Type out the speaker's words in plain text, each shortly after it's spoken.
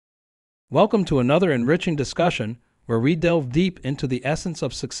Welcome to another enriching discussion where we delve deep into the essence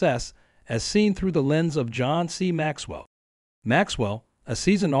of success as seen through the lens of John C. Maxwell. Maxwell, a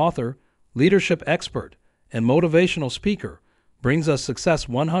seasoned author, leadership expert, and motivational speaker, brings us Success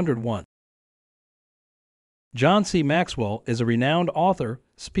 101. John C. Maxwell is a renowned author,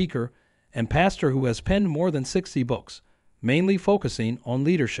 speaker, and pastor who has penned more than 60 books, mainly focusing on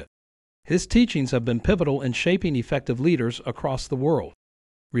leadership. His teachings have been pivotal in shaping effective leaders across the world.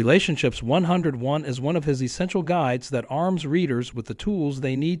 Relationships 101 is one of his essential guides that arms readers with the tools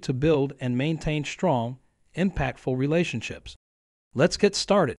they need to build and maintain strong, impactful relationships. Let's get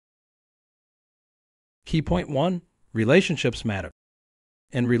started. Key point 1. Relationships matter.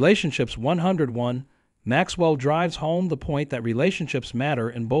 In Relationships 101, Maxwell drives home the point that relationships matter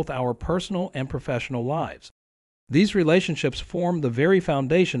in both our personal and professional lives. These relationships form the very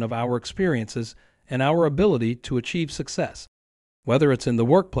foundation of our experiences and our ability to achieve success. Whether it's in the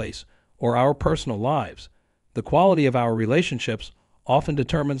workplace or our personal lives, the quality of our relationships often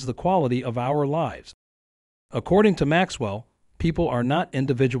determines the quality of our lives. According to Maxwell, people are not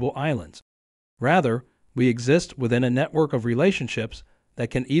individual islands. Rather, we exist within a network of relationships that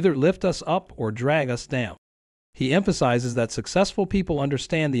can either lift us up or drag us down. He emphasizes that successful people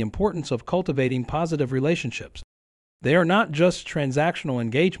understand the importance of cultivating positive relationships. They are not just transactional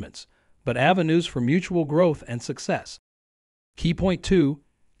engagements, but avenues for mutual growth and success. Key point 2.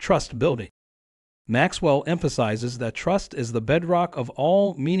 Trust building. Maxwell emphasizes that trust is the bedrock of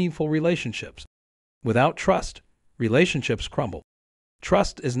all meaningful relationships. Without trust, relationships crumble.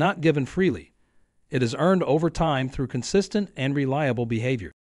 Trust is not given freely. It is earned over time through consistent and reliable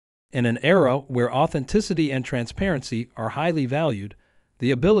behavior. In an era where authenticity and transparency are highly valued,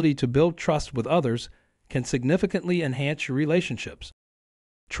 the ability to build trust with others can significantly enhance your relationships.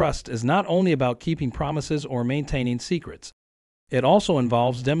 Trust is not only about keeping promises or maintaining secrets. It also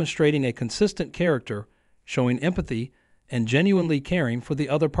involves demonstrating a consistent character, showing empathy, and genuinely caring for the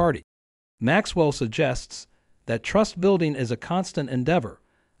other party. Maxwell suggests that trust building is a constant endeavor,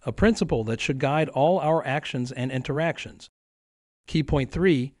 a principle that should guide all our actions and interactions. Key point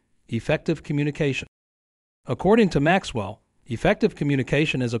 3. Effective communication. According to Maxwell, effective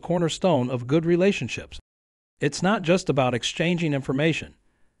communication is a cornerstone of good relationships. It's not just about exchanging information.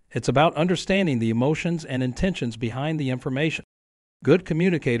 It's about understanding the emotions and intentions behind the information. Good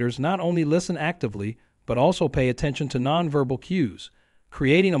communicators not only listen actively, but also pay attention to nonverbal cues,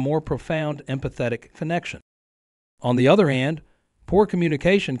 creating a more profound empathetic connection. On the other hand, poor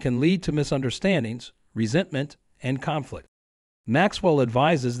communication can lead to misunderstandings, resentment, and conflict. Maxwell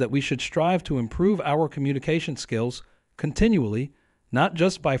advises that we should strive to improve our communication skills continually, not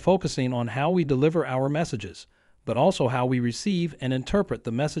just by focusing on how we deliver our messages, but also how we receive and interpret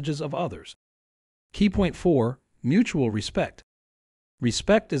the messages of others. Key point 4. Mutual respect.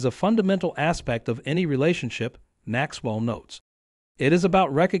 Respect is a fundamental aspect of any relationship, Maxwell notes. It is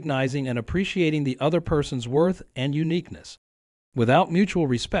about recognizing and appreciating the other person's worth and uniqueness. Without mutual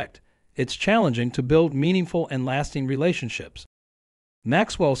respect, it's challenging to build meaningful and lasting relationships.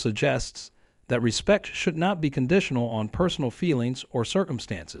 Maxwell suggests that respect should not be conditional on personal feelings or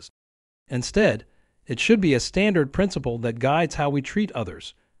circumstances. Instead, it should be a standard principle that guides how we treat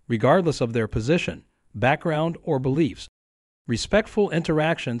others, regardless of their position, background, or beliefs. Respectful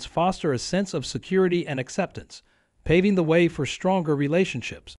interactions foster a sense of security and acceptance, paving the way for stronger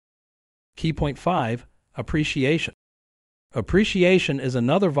relationships. Key point 5. Appreciation. Appreciation is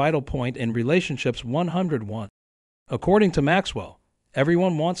another vital point in Relationships 101. According to Maxwell,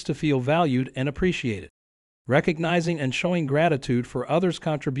 everyone wants to feel valued and appreciated. Recognizing and showing gratitude for others'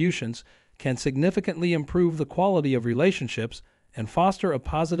 contributions can significantly improve the quality of relationships and foster a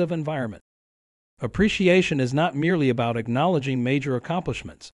positive environment. Appreciation is not merely about acknowledging major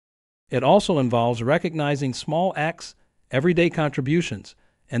accomplishments. It also involves recognizing small acts, everyday contributions,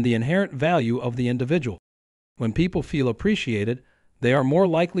 and the inherent value of the individual. When people feel appreciated, they are more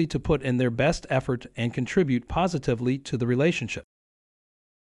likely to put in their best effort and contribute positively to the relationship.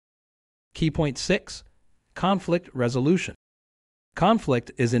 Key point 6. Conflict resolution.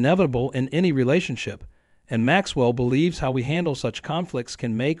 Conflict is inevitable in any relationship, and Maxwell believes how we handle such conflicts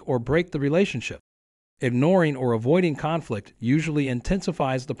can make or break the relationship. Ignoring or avoiding conflict usually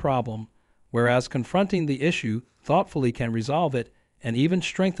intensifies the problem, whereas confronting the issue thoughtfully can resolve it and even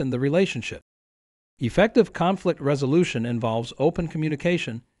strengthen the relationship. Effective conflict resolution involves open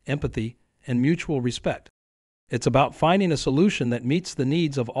communication, empathy, and mutual respect. It's about finding a solution that meets the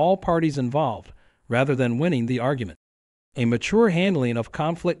needs of all parties involved, rather than winning the argument. A mature handling of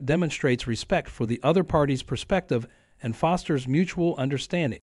conflict demonstrates respect for the other party's perspective and fosters mutual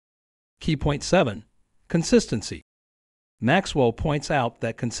understanding. Key point 7. Consistency. Maxwell points out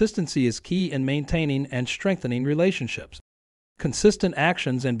that consistency is key in maintaining and strengthening relationships. Consistent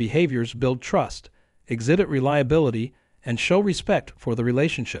actions and behaviors build trust, exhibit reliability, and show respect for the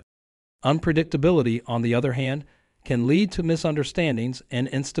relationship. Unpredictability, on the other hand, can lead to misunderstandings and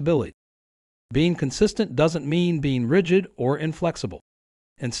instability. Being consistent doesn't mean being rigid or inflexible.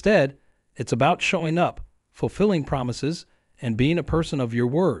 Instead, it's about showing up, fulfilling promises, and being a person of your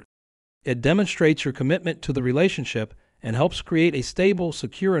word. It demonstrates your commitment to the relationship and helps create a stable,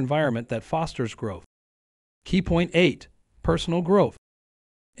 secure environment that fosters growth. Key point 8. Personal growth.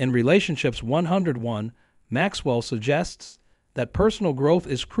 In Relationships 101, Maxwell suggests that personal growth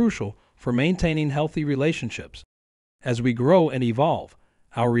is crucial for maintaining healthy relationships. As we grow and evolve,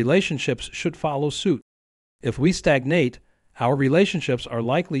 our relationships should follow suit. If we stagnate, our relationships are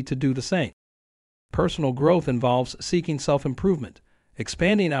likely to do the same. Personal growth involves seeking self-improvement,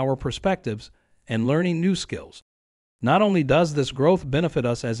 expanding our perspectives, and learning new skills. Not only does this growth benefit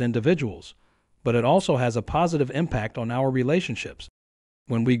us as individuals, but it also has a positive impact on our relationships.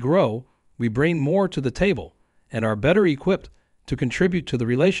 When we grow, we bring more to the table and are better equipped to contribute to the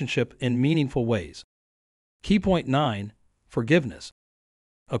relationship in meaningful ways. Key point 9. Forgiveness.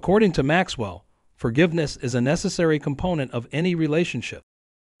 According to Maxwell, forgiveness is a necessary component of any relationship.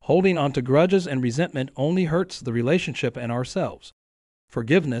 Holding on to grudges and resentment only hurts the relationship and ourselves.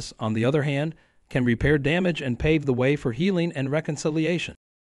 Forgiveness, on the other hand, can repair damage and pave the way for healing and reconciliation.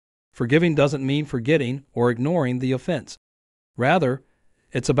 Forgiving doesn't mean forgetting or ignoring the offense. Rather,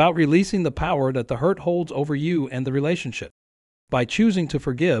 it's about releasing the power that the hurt holds over you and the relationship. By choosing to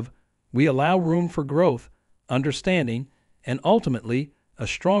forgive, we allow room for growth, understanding, and ultimately, a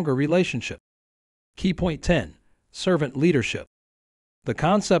stronger relationship. Key point 10. Servant leadership. The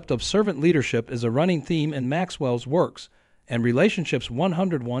concept of servant leadership is a running theme in Maxwell's works, and Relationships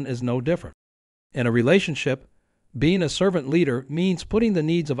 101 is no different. In a relationship, being a servant leader means putting the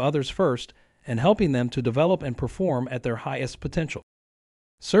needs of others first and helping them to develop and perform at their highest potential.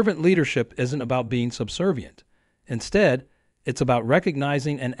 Servant leadership isn't about being subservient. Instead, it's about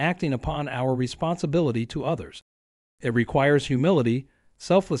recognizing and acting upon our responsibility to others. It requires humility,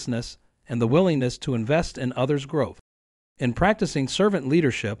 selflessness, and the willingness to invest in others' growth. In practicing servant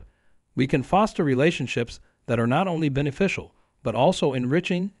leadership, we can foster relationships that are not only beneficial, but also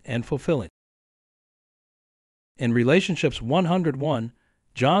enriching and fulfilling. In Relationships 101,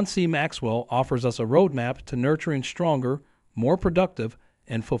 John C Maxwell offers us a roadmap to nurturing stronger, more productive,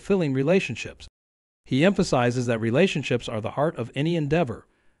 and fulfilling relationships. He emphasizes that relationships are the heart of any endeavor,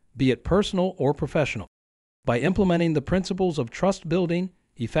 be it personal or professional. By implementing the principles of trust building,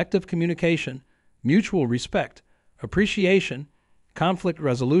 effective communication, mutual respect, appreciation, conflict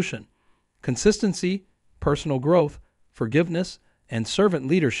resolution, consistency, personal growth, forgiveness, and servant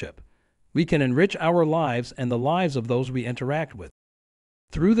leadership, we can enrich our lives and the lives of those we interact with.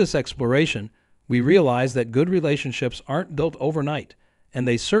 Through this exploration, we realize that good relationships aren't built overnight, and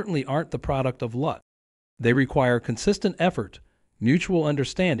they certainly aren't the product of luck. They require consistent effort, mutual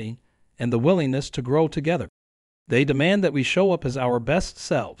understanding, and the willingness to grow together. They demand that we show up as our best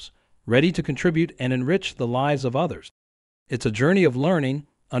selves, ready to contribute and enrich the lives of others. It's a journey of learning,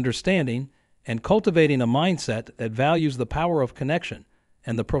 understanding, and cultivating a mindset that values the power of connection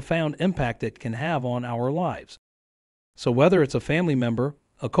and the profound impact it can have on our lives. So whether it's a family member,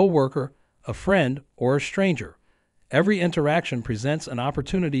 a coworker, a friend, or a stranger, every interaction presents an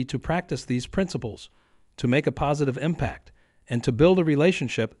opportunity to practice these principles, to make a positive impact, and to build a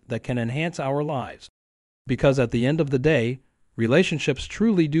relationship that can enhance our lives. Because at the end of the day, relationships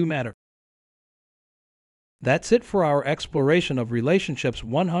truly do matter. That's it for our exploration of Relationships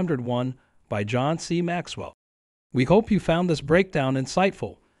 101 by John C Maxwell. We hope you found this breakdown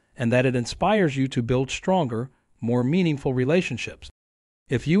insightful and that it inspires you to build stronger, more meaningful relationships.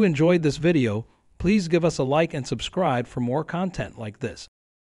 If you enjoyed this video, please give us a like and subscribe for more content like this.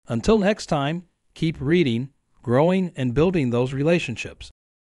 Until next time, keep reading, growing, and building those relationships.